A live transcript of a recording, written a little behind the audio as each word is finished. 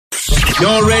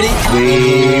Y'all ready?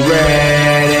 We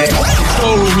ready.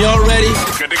 Showroom, y'all ready?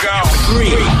 Good to go. 3,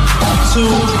 2,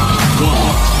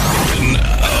 1.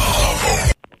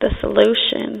 The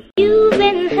solution. You've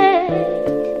been hurt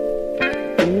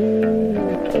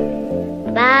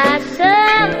by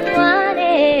someone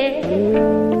else.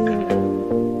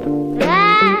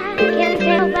 I can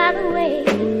tell by the way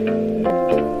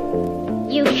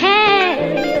you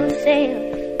carry yourself.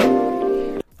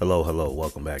 Hello,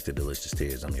 welcome back to Delicious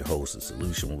Tears. I'm your host, The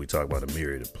Solution, where we talk about a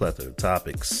myriad of plethora of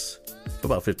topics for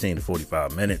about 15 to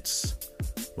 45 minutes,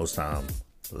 most time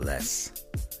less.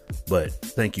 But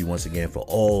thank you once again for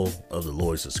all of the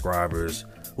loyal subscribers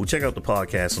who check out the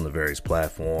podcast on the various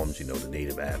platforms, the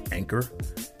native app Anchor.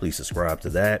 Please subscribe to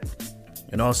that.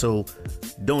 And also,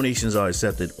 donations are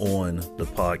accepted on the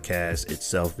podcast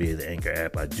itself via the Anchor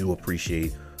app. I do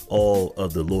appreciate all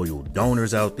of the loyal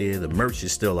donors out there. The merch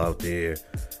is still out there.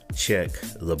 Check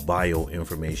the bio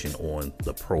information on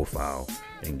the profile,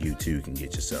 and you too can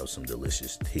get yourself some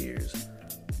Delicious Tears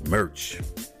merch.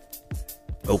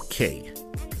 Okay,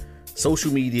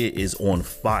 social media is on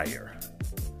fire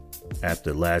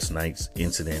after last night's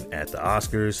incident at the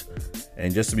Oscars.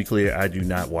 And just to be clear, I do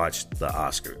not watch the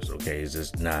Oscars. Okay, it's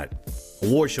just not.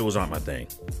 Award shows aren't my thing.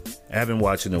 I haven't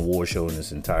watched an award show in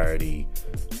its entirety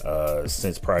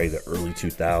since probably the early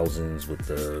 2000s with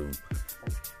the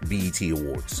BET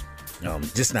Awards.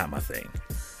 Just not my thing.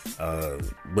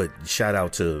 But shout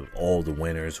out to all the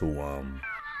winners who were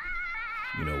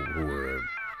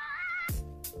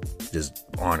just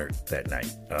honored that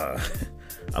night.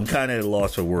 I'm kind of at a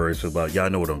loss for words about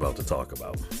y'all know what I'm about to talk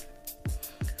about.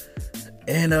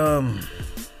 And I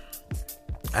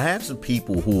have some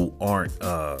people who aren't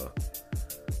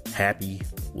happy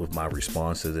with my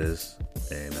response to this,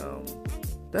 and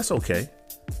that's okay.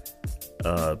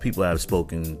 People I've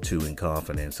spoken to in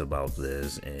confidence about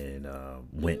this and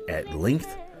went at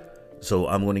length. So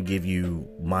I'm going to give you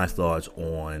my thoughts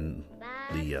on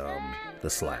the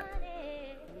slap.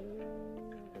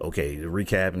 Okay, to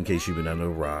recap, in case you've been under a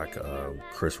rock,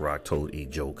 Chris Rock told a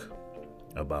joke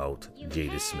about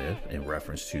Jada Smith in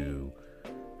reference to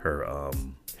her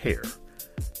hair.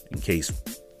 In case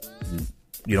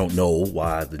you don't know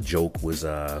why the joke was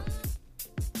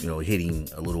hitting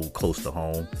a little close to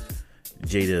home,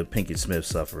 Jada Pinkett Smith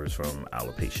suffers from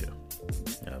alopecia.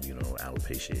 You know what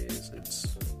alopecia is?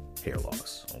 It's hair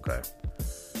loss. Okay.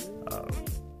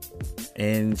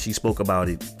 And she spoke about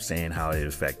it, saying how it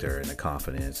affected her and the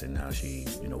confidence and how she,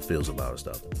 feels about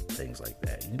stuff, things like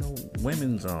that.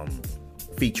 Women's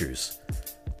features,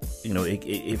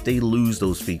 if they lose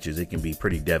those features, it can be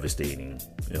pretty devastating,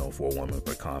 for a woman,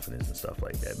 for confidence and stuff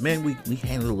like that. Men, we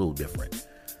handle it a little different.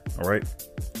 All right.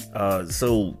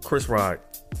 So Chris Rock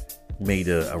made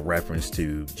a reference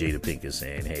to Jada Pinkett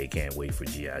saying, hey, can't wait for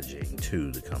G.I. Jane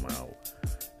 2 to come out.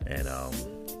 And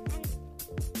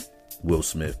Will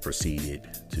Smith proceeded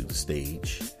to the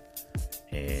stage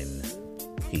and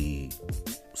he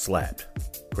slapped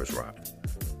Chris Rock.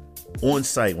 On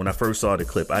site, when I first saw the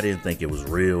clip, I didn't think it was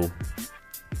real.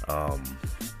 A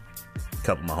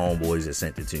couple of my homeboys that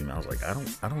sent it to me, I was like, I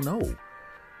don't know.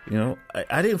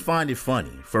 I didn't find it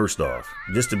funny, first off,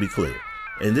 just to be clear.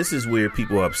 And this is where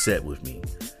people are upset with me.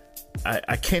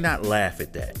 I cannot laugh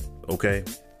at that, okay?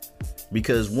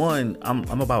 Because one,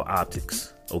 I'm about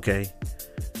optics, okay?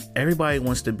 Everybody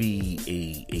wants to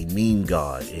be a meme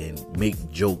god and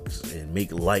make jokes and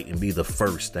make light and be the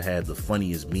first to have the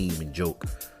funniest meme and joke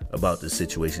about the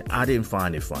situation. I didn't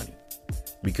find it funny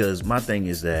because my thing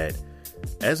is that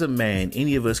as a man,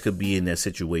 any of us could be in that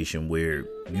situation where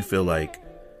you feel like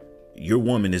your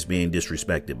woman is being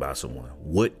disrespected by someone.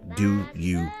 What do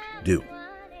you do?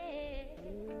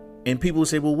 And people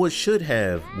say, well, what should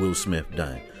have Will Smith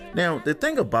done? Now, the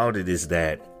thing about it is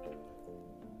that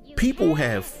people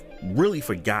have really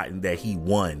forgotten that he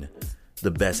won the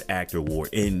Best Actor award,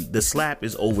 and the slap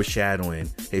is overshadowing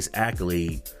his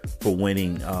accolade for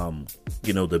winning,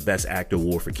 the Best Actor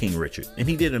award for King Richard. And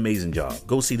he did an amazing job.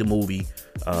 Go see the movie,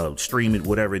 stream it,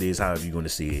 whatever it is, however you're going to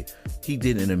see it. He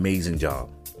did an amazing job.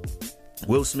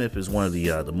 Will Smith is one of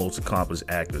the most accomplished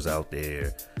actors out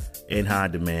there, in high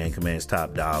demand, commands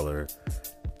top dollar.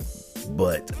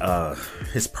 But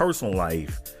his personal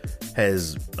life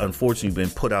has unfortunately been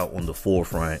put out on the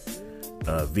forefront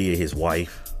via his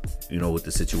wife, with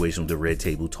the situation with the Red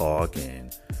Table Talk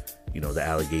and, the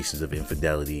allegations of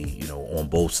infidelity, on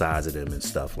both sides of them and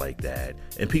stuff like that.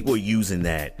 And people are using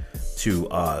that to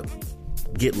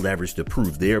get leverage to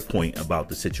prove their point about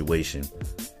the situation.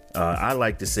 I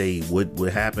like to say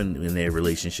what happened in their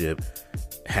relationship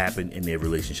happened in their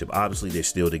relationship. Obviously, they're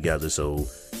still together, so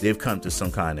they've come to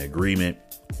some kind of agreement.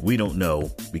 We don't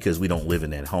know because we don't live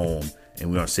in that home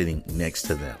and we aren't sitting next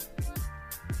to them.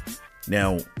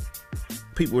 Now,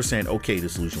 people are saying, okay, the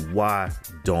solution, why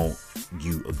don't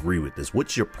you agree with this?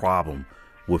 What's your problem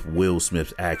with Will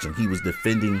Smith's action? He was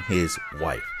defending his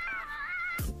wife.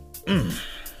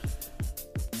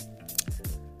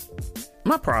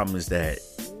 My problem is that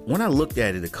when I looked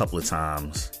at it a couple of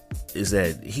times, is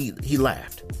that he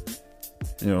laughed,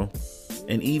 you know,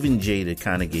 and even Jada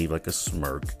kind of gave like a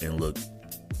smirk and looked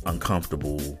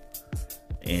uncomfortable,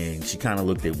 and she kind of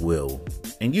looked at Will,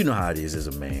 and you know how it is as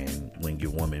a man when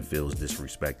your woman feels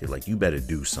disrespected, like you better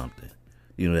do something,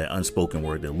 you know, that unspoken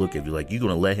word that look at you like, you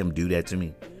gonna let him do that to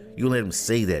me? You gonna let him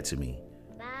say that to me?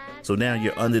 So now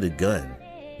you're under the gun.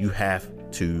 You have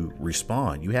to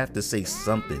respond. You have to say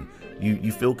something.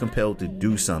 You feel compelled to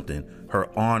do something. Her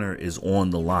honor is on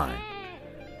the line.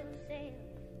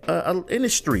 In the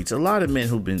streets, a lot of men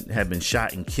have been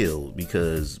shot and killed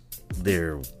because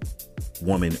their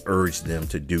woman urged them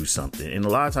to do something. And a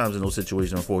lot of times in those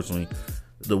situations, unfortunately,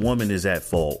 the woman is at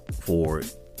fault for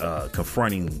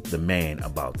confronting the man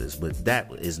about this. But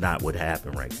that is not what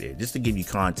happened right there. Just to give you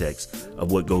context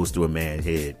of what goes through a man's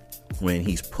head when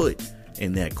he's put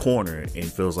in that corner and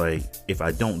feels like, if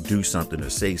I don't do something or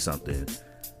say something,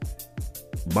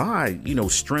 my,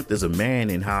 strength as a man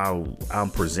and how I'm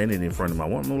presented in front of my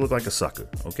woman, I'm gonna look like a sucker.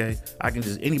 Okay,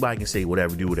 anybody can say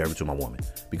whatever, do whatever to my woman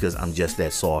because I'm just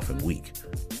that soft and weak.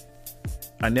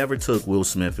 I never took Will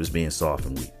Smith as being soft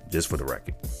and weak, just for the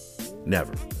record.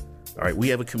 Never. All right, we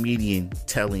have a comedian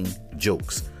telling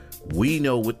jokes. We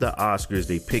know with the Oscars,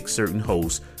 they pick certain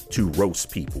hosts to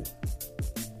roast people.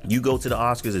 You go to the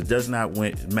Oscars, it does not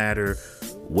matter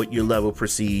what your level of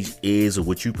prestige is or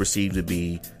what you perceive to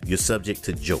be, you're subject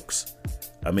to jokes.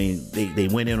 I mean, they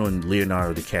went in on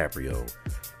Leonardo DiCaprio.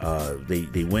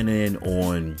 They went in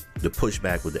on the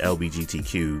pushback with the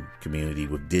LGBTQ community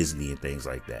with Disney and things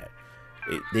like that.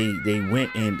 They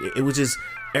went in, it was just,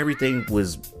 everything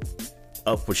was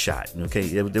up for shot. Okay,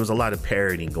 there was a lot of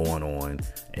parodying going on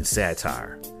and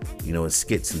satire, and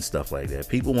skits and stuff like that.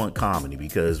 People want comedy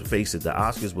because, face it, the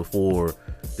Oscars before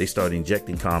they started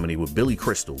injecting comedy with Billy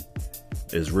Crystal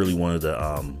is really one of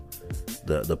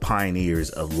the pioneers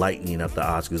of lightening up the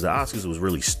Oscars. The Oscars was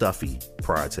really stuffy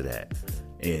prior to that,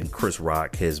 and Chris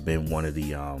Rock has been one of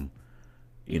the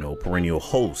perennial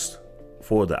hosts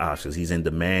for the Oscars. He's in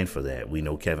demand for that. We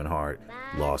know Kevin Hart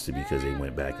lost it because they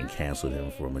went back and canceled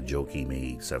him from a joke he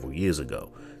made several years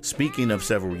ago. Speaking of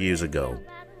several years ago,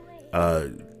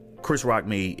 Chris Rock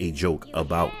made a joke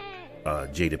about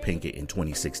Jada Pinkett in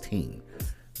 2016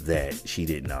 that she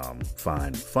didn't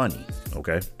find funny.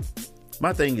 Okay,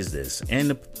 my thing is this,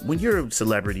 and when you're a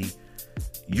celebrity,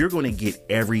 you're going to get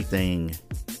everything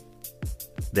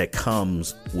that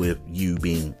comes with you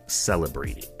being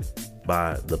celebrated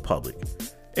by the public.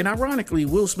 And ironically,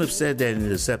 Will Smith said that in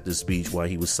his acceptance speech while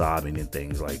he was sobbing and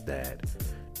things like that.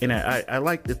 And I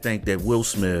like to think that Will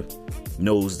Smith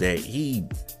knows that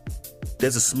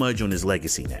there's a smudge on his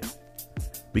legacy now,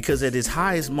 because at his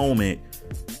highest moment,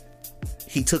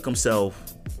 he took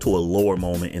himself to a lower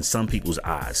moment in some people's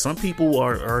eyes. Some people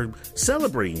are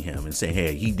celebrating him and saying,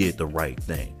 hey, he did the right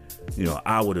thing.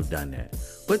 I would have done that.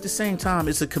 But at the same time,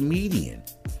 it's a comedian.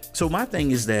 So my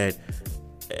thing is that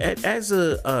as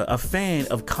a fan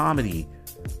of comedy,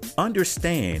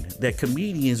 understand that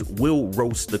comedians will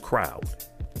roast the crowd.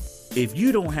 If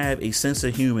you don't have a sense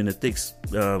of humor and a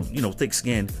thick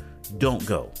skin, don't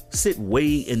go. Sit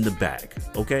way in the back,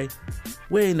 okay?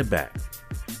 Way in the back.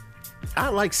 I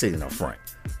like sitting up front.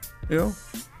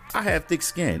 I have thick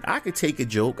skin. I could take a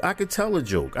joke. I could tell a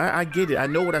joke. I get it. I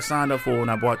know what I signed up for when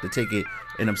I bought the ticket,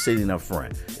 and I'm sitting up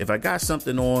front. If I got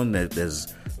something on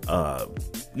that's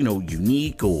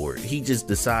unique, or he just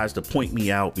decides to point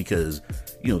me out because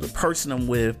the person I'm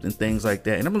with and things like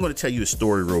that. And I'm going to tell you a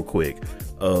story real quick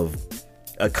of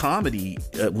a comedian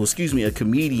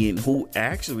who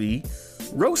actually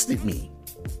roasted me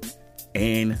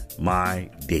and my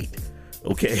date.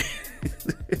 Okay.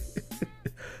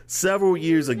 Several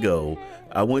years ago,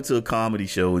 I went to a comedy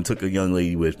show and took a young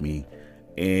lady with me,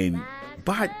 and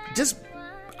just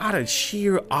out of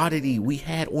sheer oddity, we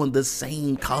had on the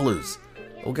same colors.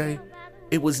 Okay,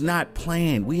 it was not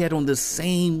planned. We had on the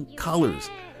same colors,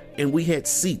 and we had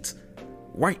seats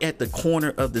right at the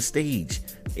corner of the stage.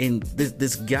 And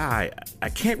this guy, I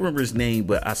can't remember his name,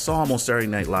 but I saw him on Saturday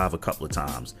Night Live a couple of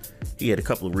times. He had a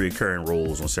couple of recurring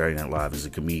roles on Saturday Night Live as a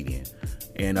comedian,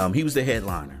 and he was the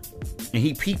headliner. And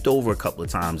he peeked over a couple of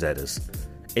times at us,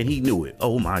 and he knew it.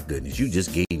 Oh my goodness, you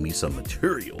just gave me some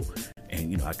material.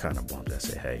 And I kind of bumped. I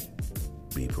said, hey,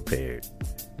 be prepared.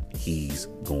 He's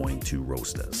going to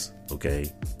roast us, okay?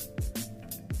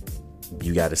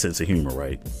 you got a sense of humor,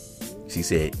 right? She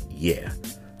said, yeah.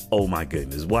 Oh my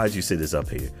goodness, why'd you sit us up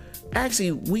here?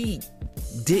 Actually, we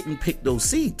didn't pick those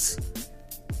seats.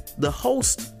 The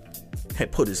host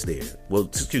had put us there. Well,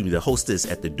 excuse me, the hostess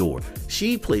at the door.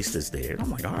 She placed us there. And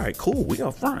I'm like, all right, cool, we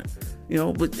up front. You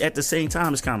know, but at the same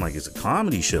time, it's kind of like it's a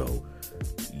comedy show.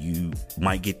 You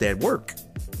might get that work.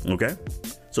 Okay?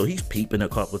 So he's peeping a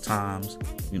couple of times.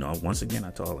 You know, once again,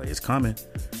 I told her, like, it's coming.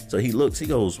 So he looks, he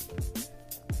goes,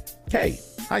 hey,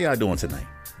 how y'all doing tonight?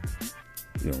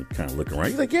 You know, kind of looking around.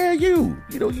 He's like, yeah, you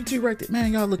know, you two right there.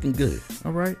 Man, y'all looking good.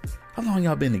 All right. How long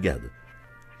y'all been together?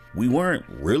 We weren't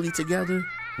really together.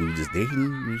 We were just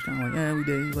dating. We was kind of like, yeah, we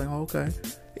dating. He's like, oh, okay.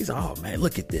 He's like, oh, man,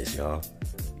 look at this, y'all.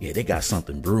 Yeah, they got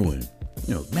something brewing.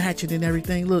 You know, matching and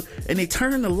everything. Look. And they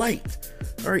turn the light.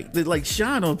 All right. They like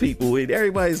shine on people. And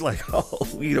everybody's like, oh,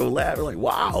 you know, laughing. Like,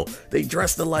 wow. They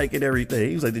dressed alike and everything.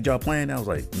 He was like, did y'all plan? I was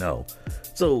like, no.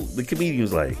 So the comedian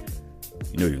was like,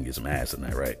 you know you're gonna get some ass in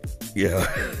that, right? Yeah.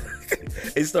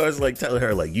 It starts like telling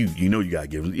her, like, you know you gotta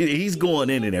give him. He's going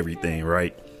in and everything,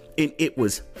 right? And it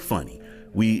was funny.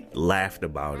 We laughed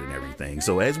about it and everything.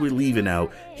 So as we're leaving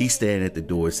out, he's standing at the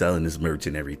door selling his merch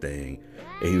and everything.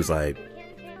 And he was like,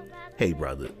 hey,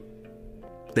 brother,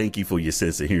 thank you for your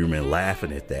sense of humor and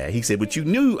laughing at that. He said, but you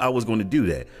knew I was going to do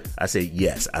that. I said,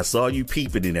 yes, I saw you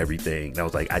peeping and everything. And I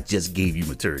was like, I just gave you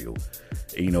material.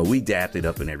 And, you know, we dapped it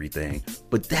up and everything.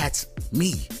 But that's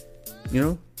me. You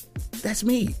know, that's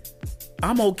me.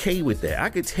 I'm okay with that. I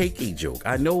could take a joke.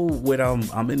 I know when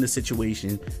I'm in the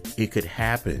situation, it could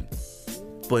happen.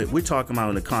 But we're talking about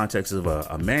in the context of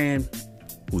a man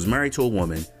who's married to a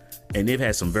woman, and they've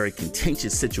had some very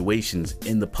contentious situations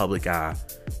in the public eye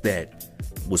that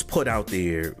was put out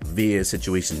there via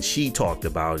situations she talked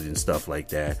about and stuff like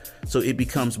that. So it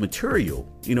becomes material.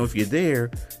 You know, if you're there,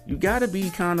 you got to be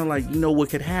kind of like, you know, what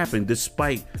could happen,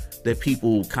 despite that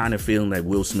people kind of feeling that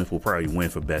Will Smith will probably win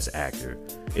for Best Actor.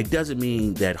 It doesn't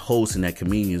mean that host and that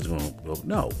comedian is going to go,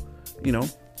 no, you know,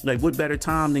 like what better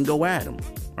time than go at him.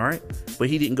 All right. But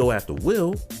he didn't go after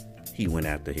Will. He went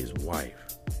after his wife.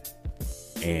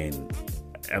 And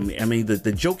I mean,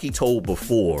 the joke he told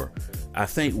before, I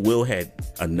think Will had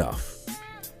enough.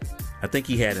 I think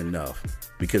he had enough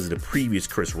because of the previous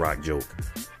Chris Rock joke.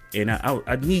 And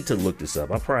I need to look this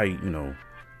up. I probably, you know,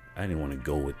 I didn't want to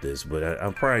go with this, but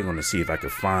I'm probably going to see if I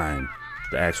could find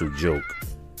the actual joke.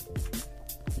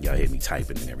 Y'all hear me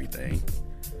typing and everything,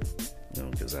 you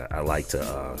know, because I like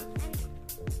to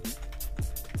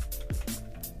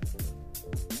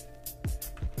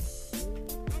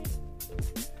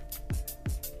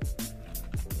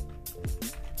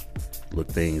look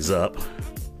things up,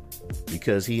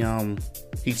 because he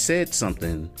said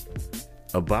something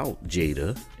about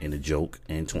Jada in a joke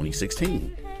in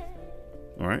 2016.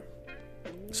 All right,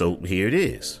 so here it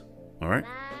is. All right,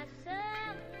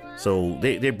 so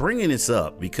they're bringing this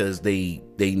up because they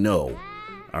know.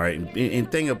 All right, and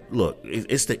thing of, look,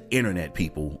 it's the internet,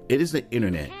 people. It is the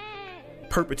internet.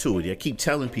 Perpetuity. I keep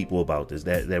telling people about this.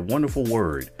 That wonderful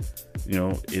word. You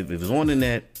know, if it's on the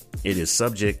net, it is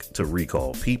subject to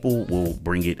recall. People will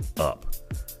bring it up.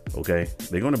 Okay,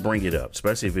 they're going to bring it up,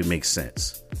 especially if it makes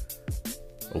sense.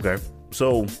 Okay,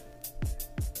 so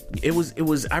it was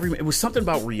something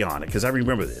about Rihanna, because I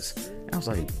remember this. I was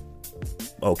like,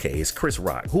 okay, it's Chris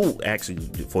Rock, who actually,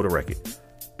 for the record,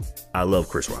 I love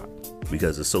Chris Rock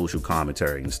because of social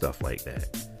commentary and stuff like that.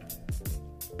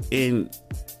 And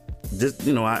this,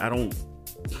 you know, I don't.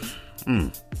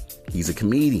 He's a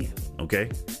comedian.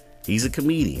 Okay, he's a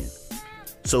comedian.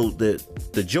 So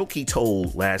the joke he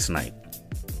told last night,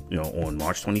 you know, on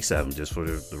March 27th, just for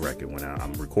the record, when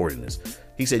I'm recording this,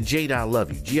 he said, Jada, I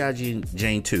love you. G.I.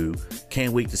 Jane 2,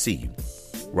 can't wait to see you.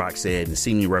 Rock said, in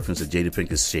seeming reference to Jada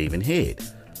Pinkett's shaven head.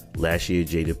 Last year,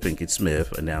 Jada Pinkett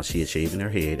Smith announced she had shaven her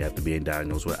head after being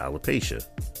diagnosed with alopecia.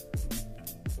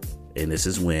 And this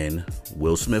is when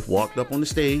Will Smith walked up on the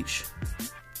stage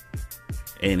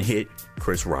and hit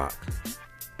Chris Rock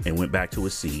and went back to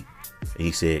his seat. And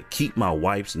he said, keep my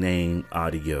wife's name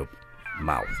out of your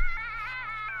mouth.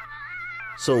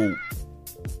 So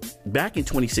back in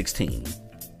 2016,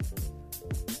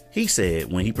 he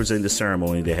said when he presented the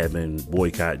ceremony that had been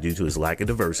boycotted due to his lack of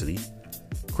diversity,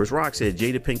 Chris Rock said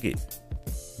Jada Pinkett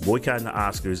boycotting the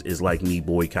Oscars is like me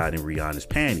boycotting Rihanna's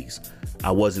panties.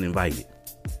 I wasn't invited.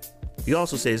 He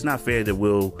also said it's not fair that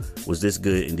Will was this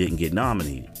good and didn't get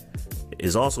nominated.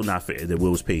 It's also not fair that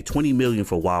Will was paid $20 million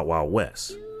for Wild Wild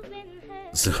West.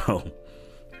 So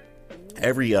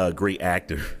every great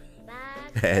actor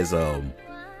has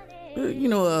you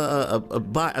know,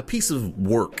 a piece of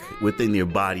work within their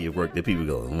body of work that people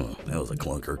go, oh, that was a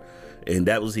clunker. And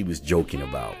that was he was joking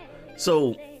about.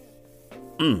 So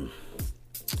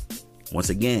Once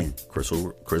again,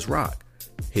 Chris Rock.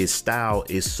 His style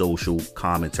is social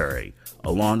commentary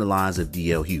along the lines of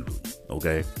D.L. Hughley.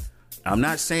 Okay, I'm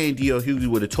not saying D.L. Hughley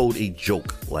would have told a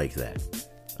joke like that.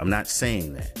 I'm not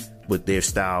saying that, but their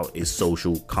style is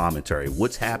social commentary.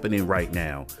 What's happening right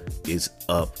now is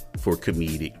up for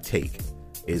comedic take.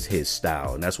 Is his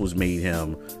style, and that's what's made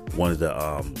him one of the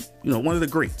one of the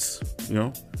greats.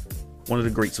 One of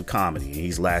the greats of comedy, and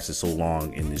he's lasted so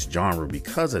long in this genre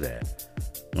because of that.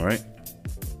 All right.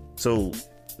 So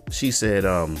she said,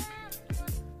 after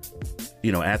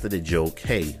the joke,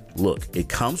 hey, look, it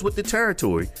comes with the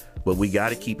territory, but we got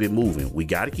to keep it moving. We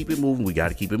got to keep it moving. We got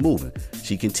to keep it moving.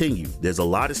 She continued, there's a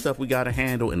lot of stuff we got to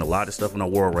handle and a lot of stuff in our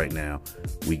world right now.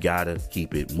 We got to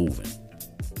keep it moving.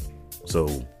 So,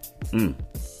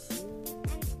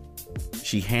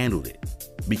 she handled it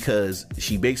because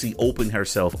she basically opened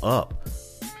herself up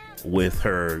with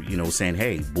her, saying,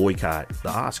 hey, boycott the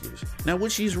Oscars. Now,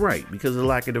 which she's right, because of the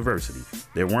lack of diversity.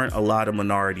 There weren't a lot of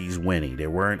minorities winning. There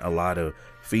weren't a lot of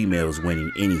females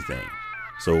winning anything.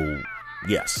 So,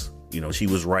 yes, she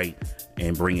was right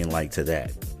in bringing light to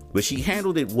that. But she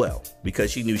handled it well because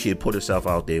she knew she had put herself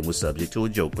out there and was subject to a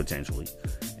joke potentially.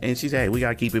 And she said, hey, we got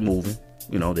to keep it moving.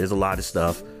 There's a lot of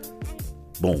stuff.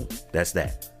 Boom. That's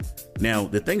that. Now,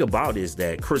 the thing about it is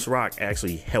that Chris Rock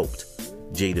actually helped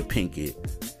Jada Pinkett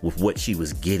with what she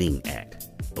was getting at.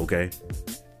 Okay,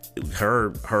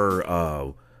 her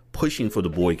pushing for the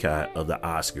boycott of the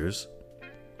Oscars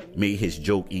made his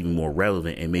joke even more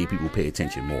relevant and made people pay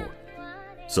attention more.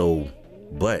 So,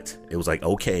 but it was like,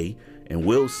 okay, in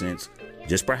Will's sense,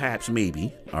 just perhaps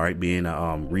maybe, all right, being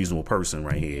a reasonable person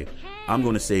right here, I'm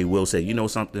going to say Will said, you know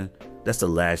something, that's the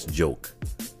last joke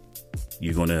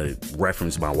you're going to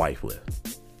reference my wife with.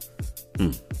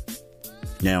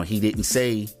 Now, he didn't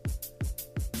say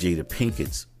Jada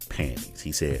Pinkett's panties.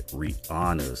 He said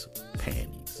Rihanna's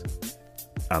panties.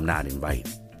 I'm not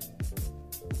invited.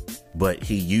 But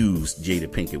he used Jada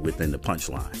Pinkett within the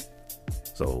punchline.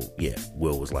 So, yeah,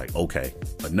 Will was like, okay,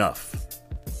 enough.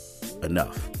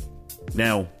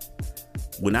 Now,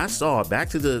 when I saw it, back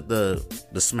to the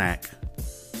smack,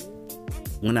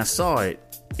 when I saw it,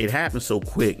 it happened so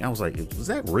quick. I was like, was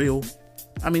that real?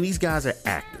 I mean, these guys are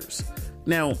actors.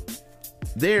 Now,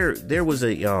 there was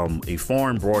a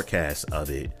foreign broadcast of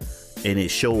it, and it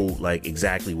showed like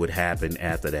exactly what happened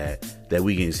after that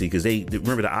we can see, because they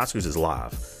remember the Oscars is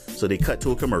live, so they cut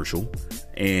to a commercial,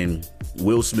 and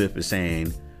Will Smith is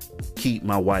saying, "Keep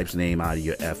my wife's name out of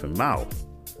your effing mouth,"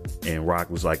 and Rock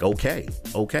was like, "Okay,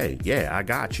 yeah, I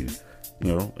got you,"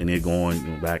 and they're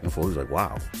going back and forth. He's like,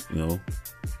 "Wow,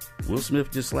 Will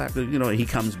Smith just slapped it," he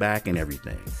comes back and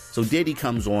everything. So Diddy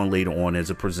comes on later on as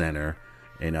a presenter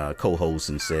and co-host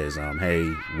and says,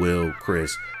 hey, Will,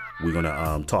 Chris, we're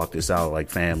gonna talk this out like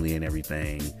family and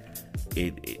everything.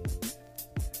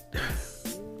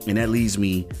 And that leads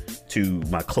me to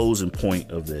my closing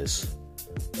point of this,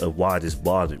 of why this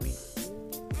bothered me.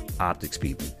 Optics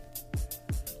people.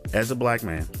 As a black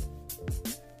man,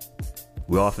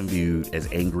 we're often viewed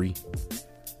as angry,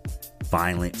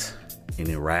 violent, and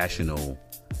irrational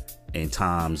in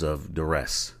times of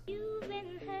duress.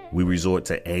 We resort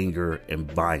to anger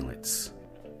and violence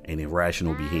and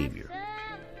irrational behavior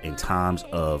in times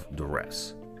of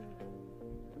duress.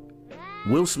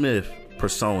 Will Smith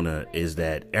persona is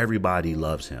that everybody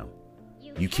loves him.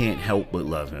 You can't help but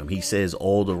love him. He says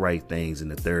all the right things in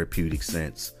the therapeutic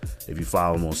sense. If you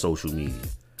follow him on social media,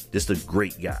 just a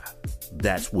great guy.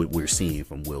 That's what we're seeing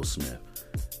from Will Smith.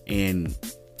 And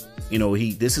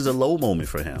this is a low moment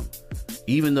for him.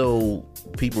 Even though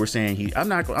people are saying I'm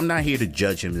not here to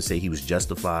judge him to say he was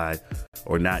justified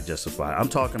or not justified. I'm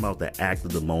talking about the act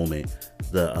of the moment,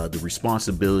 the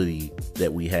responsibility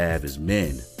that we have as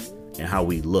men and how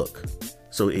we look.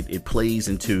 So it plays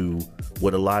into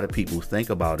what a lot of people think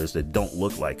about us that don't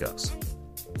look like us.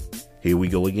 Here we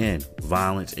go again.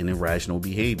 Violence and irrational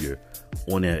behavior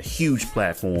on a huge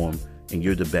platform, and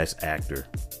you're the best actor.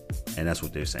 And that's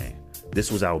what they're saying.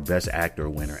 This was our best actor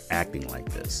winner acting like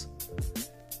this.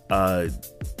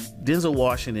 Denzel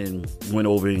Washington went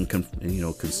over and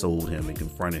consoled him and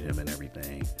confronted him and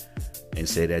everything, and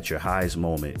said at your highest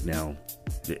moment. Now,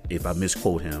 if I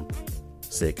misquote him,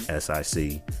 sick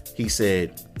SIC, he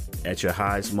said, at your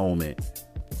highest moment,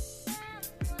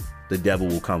 the devil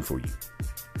will come for you.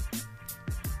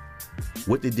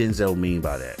 What did Denzel mean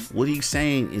by that? What he's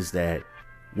saying is that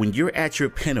when you're at your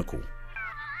pinnacle,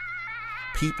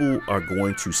 people are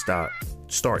going to start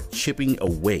chipping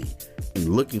away and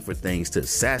looking for things to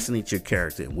assassinate your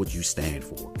character and what you stand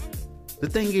for. The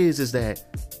thing is that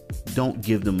don't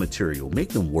give them material, make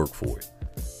them work for it.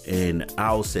 And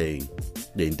I'll say,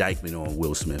 the indictment on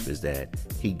Will Smith is that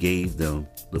he gave them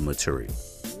the material.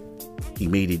 He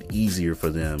made it easier for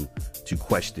them to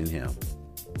question him.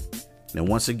 Now,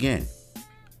 once again,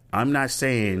 I'm not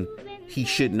saying he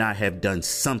should not have done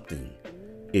something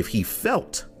if he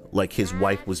felt like his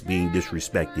wife was being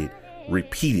disrespected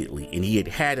repeatedly and he had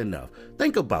had enough.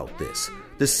 Think about this.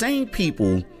 The same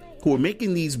people who are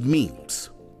making these memes,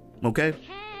 okay,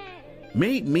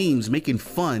 made memes making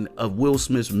fun of Will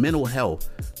Smith's mental health,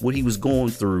 what he was going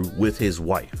through with his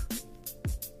wife.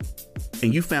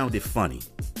 And you found it funny.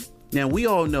 Now, we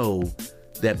all know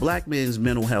that black men's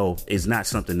mental health is not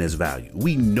something that's valued.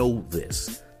 We know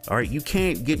this. All right. You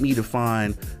can't get me to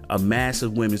find a mass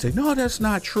of women say, no, that's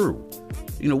not true.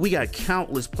 You know, we got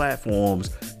countless platforms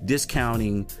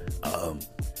discounting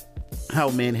how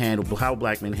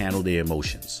black men handle their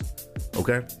emotions.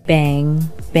 OK, bang,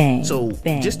 bang. So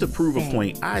bang, just to prove bang, a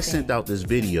point, I sent out this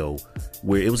video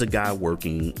where it was a guy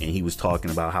working and he was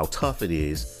talking about how tough it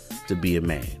is to be a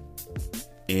man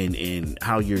and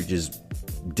how you're just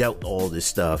dealt all this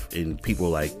stuff. And people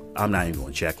are like, I'm not even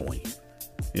going to check on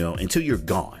you, until you're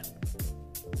gone.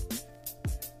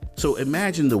 So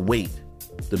imagine the weight,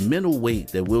 the mental weight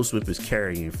that Will Smith is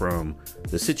carrying from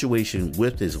the situation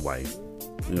with his wife,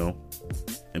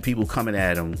 and people coming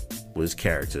at him with his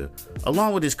character,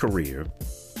 along with his career,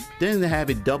 then to have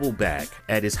it double back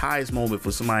at his highest moment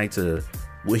for somebody to,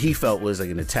 what he felt was like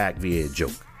an attack via a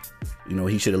joke.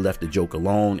 He should have left the joke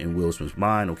alone in Will Smith's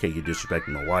mind. Okay, you're disrespecting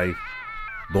my wife.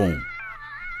 Boom.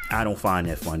 I don't find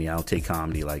that funny. I don't take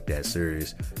comedy like that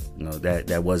serious.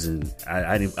 That wasn't,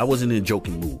 I wasn't in a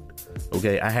joking mood.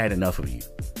 Okay, I had enough of you.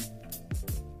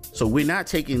 So we're not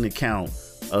taking account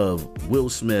of Will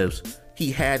Smith's,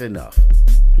 he had enough.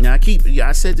 Now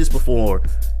I said this before,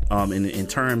 in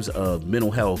terms of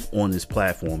mental health on this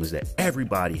platform, is that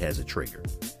everybody has a trigger.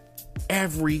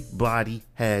 Everybody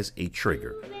has a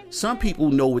trigger. Some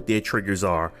people know what their triggers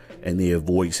are and they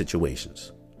avoid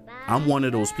situations. I'm one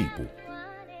of those people.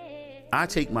 I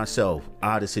take myself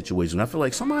out of situations. I feel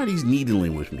like somebody's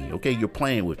needling with me. Okay, you're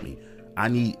playing with me. I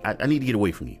need to get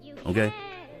away from you. Okay,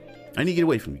 I need to get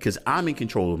away from you because I'm in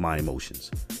control of my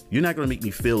emotions. You're not going to make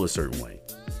me feel a certain way.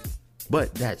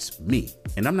 But that's me.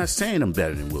 And I'm not saying I'm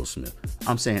better than Will Smith.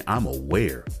 I'm saying I'm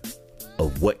aware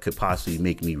of what could possibly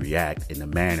make me react in a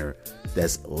manner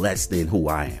that's less than who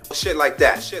I am. Shit like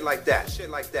that, shit like that, shit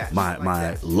like that.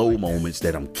 My low moments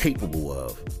that I'm capable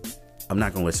of, I'm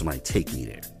not going to let somebody take me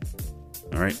there.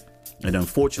 All right. And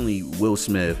unfortunately, Will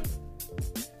Smith,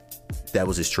 that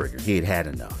was his trigger. He had had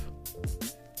enough.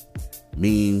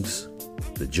 Memes,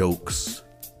 the jokes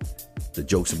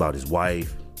about his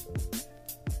wife,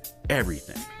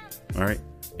 everything. All right.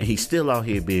 And he's still out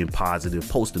here being positive,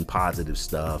 posting positive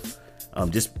stuff,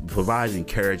 just providing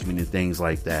encouragement and things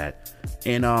like that.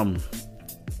 And,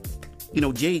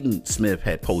 Jaden Smith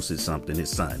had posted something,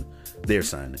 their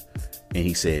son, and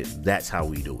he said, that's how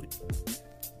we do it.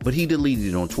 But he deleted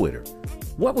it on Twitter.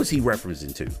 What was he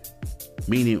referencing to?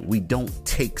 Meaning we don't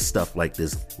take stuff like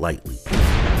this lightly.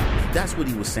 That's what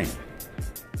he was saying.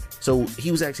 So he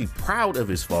was actually proud of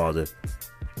his father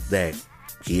that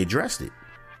he addressed it.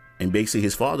 And basically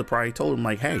his father probably told him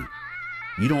like, hey,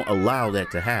 you don't allow that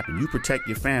to happen. You protect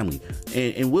your family.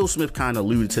 And Will Smith kind of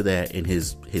alluded to that in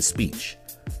his speech,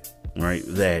 right?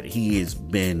 That he has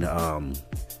been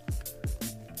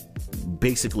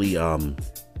basically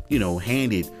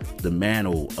handed the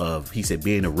mantle of, he said,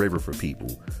 being a river for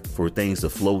people, for things to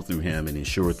flow through him and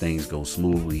ensure things go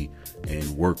smoothly and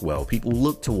work well. People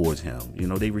look towards him.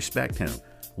 They respect him.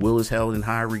 Will is held in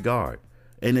high regard.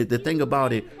 And the thing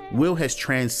about it, Will has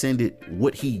transcended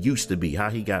what he used to be,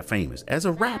 how he got famous as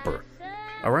a rapper.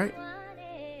 All right.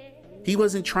 He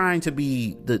wasn't trying to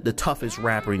be the toughest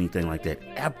rapper or anything like that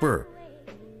ever.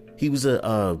 He was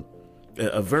a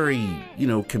very,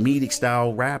 comedic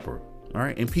style rapper. All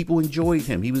right. And people enjoyed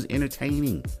him. He was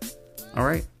entertaining. All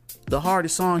right. The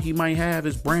hardest song he might have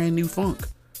is Brand New Funk.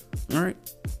 All right.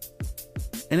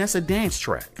 And that's a dance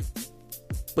track.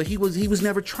 But he was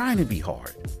never trying to be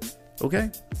hard.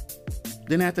 Okay.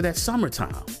 Then after that,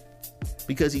 Summertime,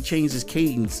 because he changed his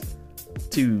cadence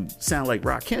to sound like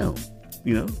Rakim,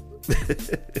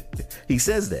 he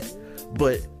says that.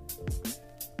 But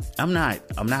I'm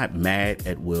not mad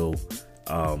at Will.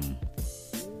 I'm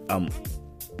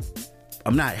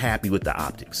not happy with the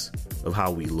optics of how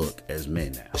we look as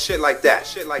men now. Shit like that,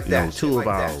 shit like that. Two of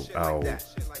our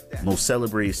most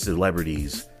celebrated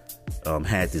celebrities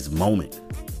had this moment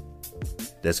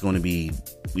that's going to be,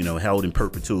 held in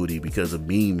perpetuity because of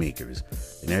meme makers,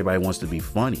 and everybody wants to be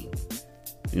funny,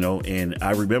 and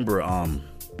I remember,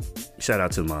 shout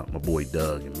out to my boy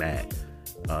Doug and Matt.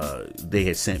 they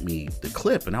had sent me the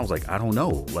clip, and I was like, I don't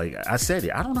know. Like I said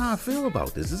it, I don't know how I feel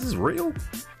about this. Is this real?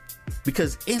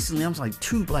 Because instantly I was like,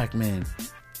 2 black men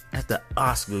at the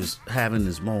Oscars having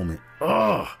this moment.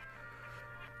 I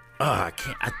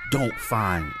don't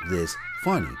find this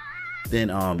funny. Then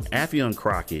Affion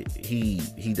Crockett, he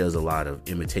does a lot of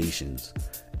imitations,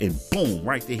 and boom,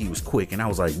 right there he was quick, and I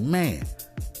was like, man,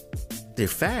 they're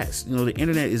fast. You know, the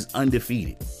internet is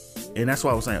undefeated. And that's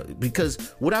why I was saying,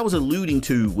 because what I was alluding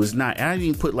to was not, I didn't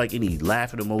even put like any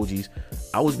laughing emojis.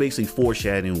 I was basically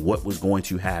foreshadowing what was going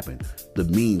to happen. The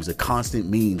memes, the constant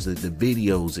memes, the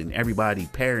videos, and everybody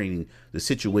parroting the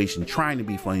situation, trying to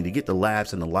be funny, to get the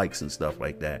laughs and the likes and stuff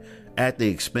like that, at the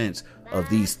expense of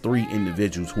these 3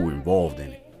 individuals who were involved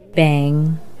in it.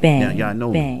 Bang, bang. Now, y'all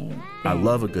know bang, me. Bang, I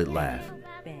love a good laugh.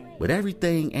 But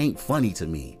everything ain't funny to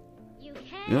me. You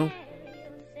know?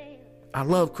 I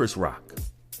love Chris Rock.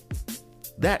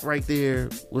 That right there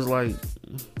was like,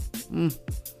 Then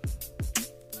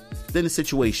the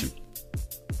situation.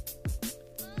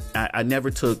 I never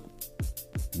took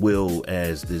Will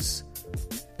as this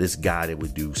guy that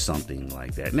would do something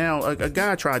like that. Now, a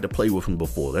guy tried to play with him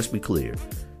before, let's be clear.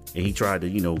 And he tried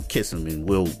to, kiss him, and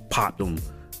Will popped him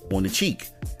on the cheek.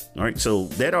 All right, so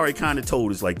that already kind of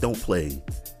told us, like, don't play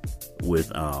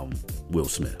with Will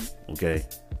Smith, okay?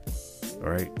 All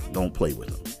right, don't play with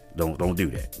him. Don't do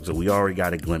that. So we already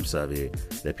got a glimpse of it,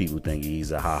 that people think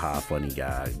he's a ha-ha funny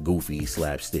guy, goofy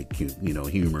slapstick,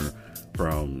 humor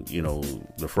from,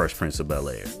 the Fresh Prince of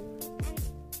Bel-Air.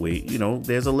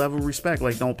 There's a level of respect,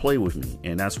 like, don't play with me.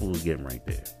 And that's what we're getting right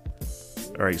there.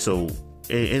 All right, so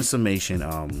in summation,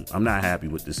 I'm not happy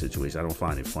with this situation. I don't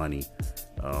find it funny.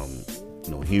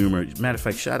 Humor. Matter of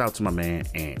fact, shout out to my man,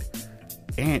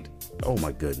 Ant, oh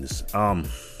my goodness. I'm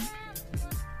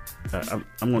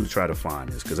going to try to find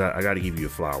this, because I got to give you your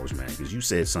flowers, man, because you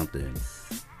said something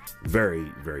very,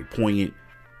 very poignant,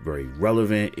 very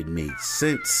relevant. It made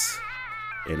sense,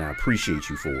 and I appreciate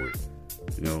you for it.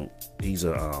 He's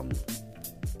a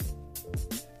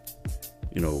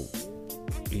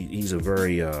he's a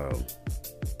very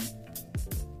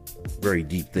very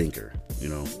deep thinker,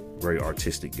 very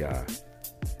artistic guy,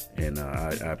 and I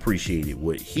appreciated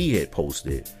what he had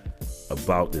posted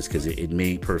about this, because it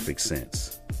made perfect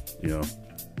sense.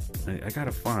 I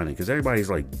gotta find it, because everybody's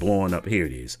like blowing up. Here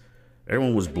it is.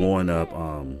 Everyone was blowing up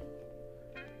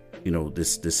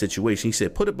this situation. He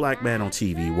said, put a black man on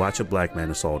TV, watch a black man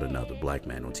assault another black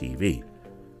man on TV.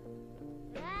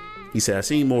 He said, I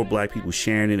seen more black people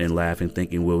sharing it and laughing,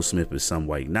 thinking Will Smith is some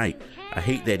white knight. I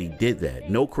hate that he did that.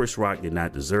 No, Chris Rock did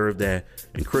not deserve that,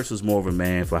 and Chris was more of a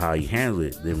man for how he handled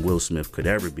it than Will Smith could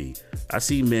ever be. I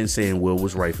see men saying Will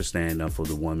was right for standing up for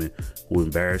the woman who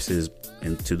embarrasses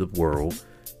into the world.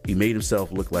 He made himself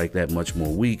look like that much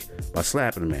more weak by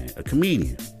slapping a man, a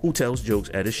comedian who tells jokes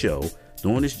at a show,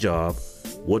 doing his job.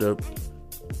 Will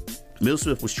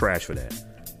Smith was trash for that.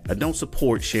 I don't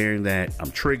support sharing that. I'm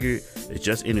triggered. It's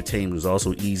just entertainment. It's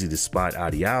also easy to spot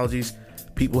ideologies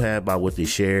people have by what they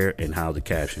share and how the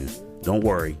caption. Don't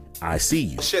worry, I see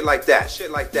you. Shit like that.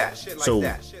 Shit like that. Shit like So,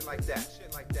 that. Shit like that.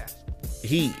 Shit like that.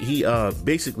 He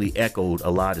basically echoed a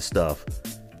lot of stuff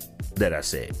that I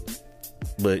said,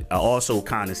 but I also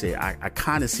kind of said I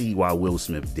kind of see why Will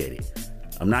Smith did it.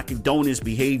 I'm not condoning his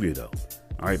behavior though.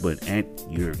 All right, but Ant,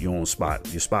 you're on spot.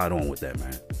 You're spot on with that,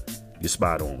 man. You're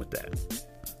spot on with that.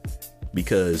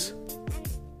 Because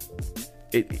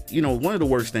one of the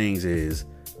worst things is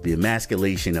the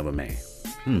emasculation of a man.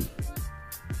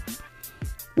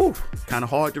 Woo, kind of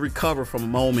hard to recover from a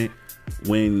moment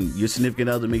when your significant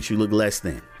other makes you look less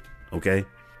than. Okay,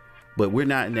 but we're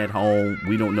not in that home.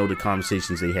 We don't know the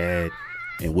conversations they had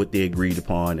and what they agreed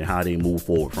upon and how they move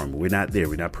forward from it. We're not there.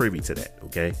 We're not privy to that.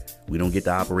 Okay, we don't get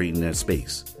to operate in that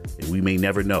space, and we may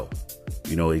never know,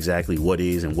 exactly what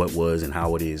is and what was and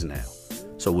how it is now.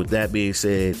 So with that being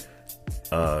said,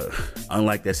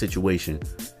 unlike that situation,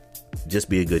 just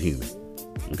be a good human.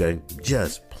 Okay?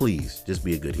 Please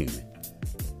be a good human.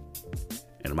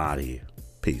 And I'm out of here.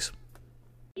 Peace.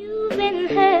 You've been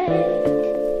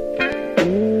hurt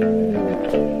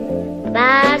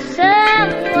by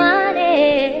someone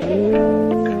else.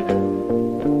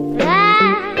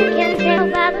 I can tell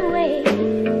by the way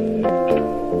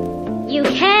you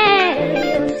carry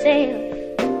yourself.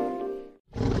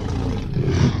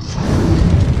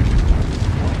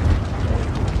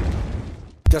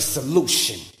 The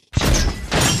solution.